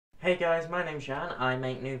Hey guys, my name's Jan. I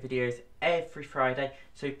make new videos every Friday,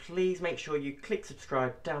 so please make sure you click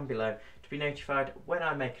subscribe down below to be notified when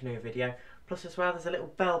I make a new video. Plus as well, there's a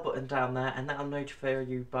little bell button down there and that'll notify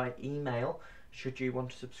you by email should you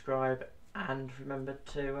want to subscribe, and remember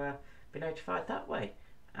to be notified that way.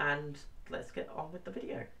 And let's get on with the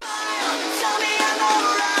video. Tell me I'm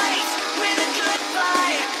alright with a good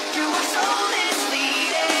fight. You are so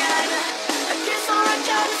misleading. A kiss or a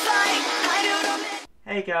gunfight. I don't know.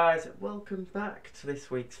 Hey guys, welcome back to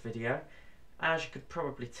this week's video. As you could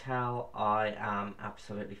probably tell, I am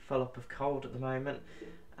absolutely full up of cold at the moment,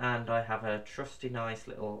 and I have a trusty nice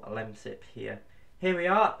little lemsip here. Here we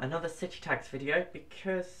are, another city tags video,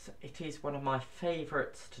 because it is one of my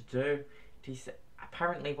favourites to do. It is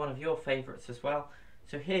apparently one of your favourites as well.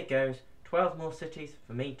 So here goes, 12 more cities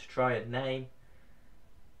for me to try and name,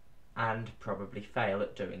 and probably fail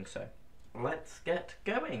at doing so. Let's get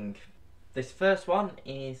going. This first one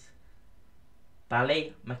is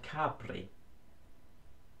Ballymacabry,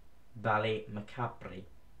 Ballymacabry,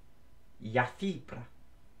 Yafibra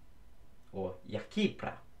or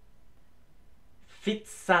Yakibra,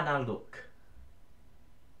 Phitsanaluk,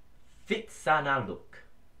 Phitsanaluk,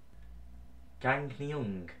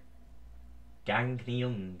 Gangneung,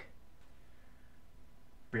 Gangneung,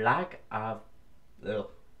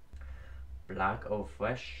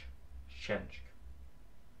 Blagoveshchensk.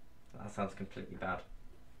 That sounds completely bad.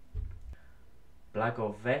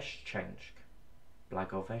 Blagoveshchensk,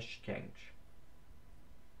 Blagoveshchensk.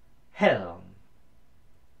 Helm,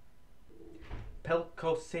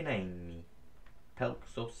 Pelkosinemi,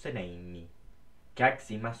 Pelkosinemi,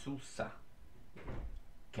 Gazimasusa,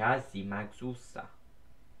 Gazimasusa,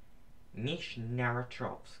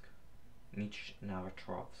 Nishnyaratrovsk,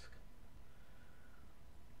 Nishnyaratrovsk,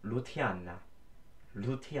 Lutiana,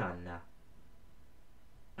 Lutiana,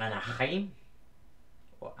 Anaheim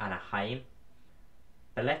or Anaheim,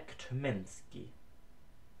 Belektuminsky.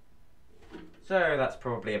 So that's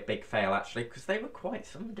probably a big fail actually, because they were quite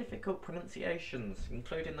some difficult pronunciations,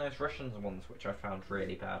 including those Russian ones which I found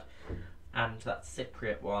really bad. And that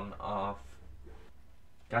Cypriot one of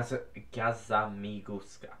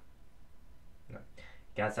Gazimagousa. No,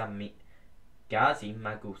 Gazimagusa.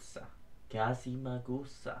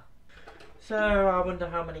 Gazimagusa. So I wonder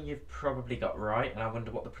how many you've probably got right, and I wonder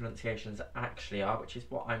what the pronunciations actually are, which is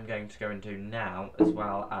what I'm going to go and do now, as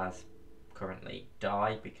well as currently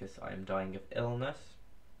die, because I am dying of illness.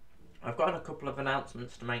 I've got a couple of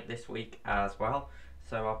announcements to make this week as well,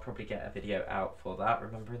 so I'll probably get a video out for that,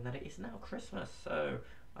 remembering that it is now Christmas, so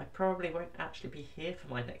I probably won't actually be here for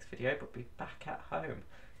my next video, but be back at home.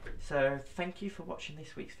 So thank you for watching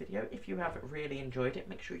this week's video. If you have really enjoyed it,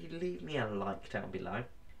 make sure you leave me a like down below.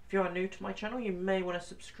 If you are new to my channel, you may want to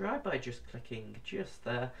subscribe by just clicking just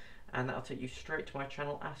there, and that'll take you straight to my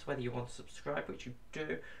channel. Ask whether you want to subscribe, which you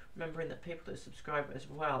do, remembering that people that subscribe as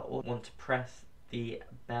well or want to press the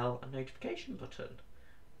bell notification button,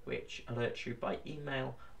 which alerts you by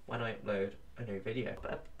email when I upload a new video.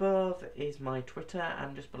 But above is my Twitter,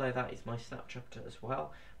 and just below that is my Snapchat as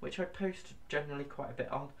well, which I post generally quite a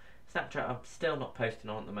bit on. Snapchat I'm still not posting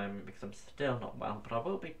on at the moment because I'm still not well, but I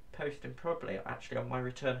will be posting probably actually on my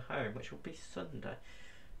return home, which will be Sunday.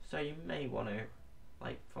 So you may want to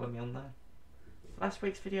follow me on there. Last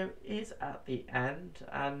week's video is at the end,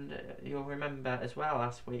 and you'll remember as well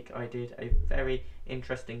last week I did a very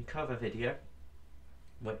interesting cover video,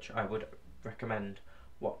 which I would recommend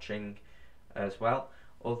watching as well,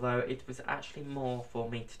 although it was actually more for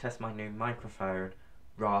me to test my new microphone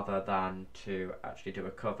rather than to actually do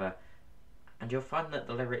a cover, and you'll find that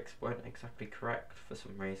the lyrics weren't exactly correct for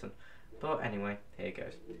some reason, but anyway, here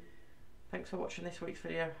goes. Thanks for watching this week's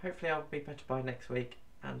video. Hopefully I'll be better by next week,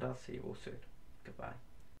 and I'll see you all soon. Goodbye.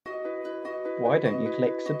 Why don't you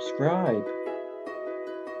click subscribe?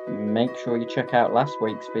 Make sure you check out last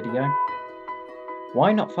week's video.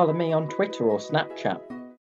 Why not follow me on Twitter or Snapchat?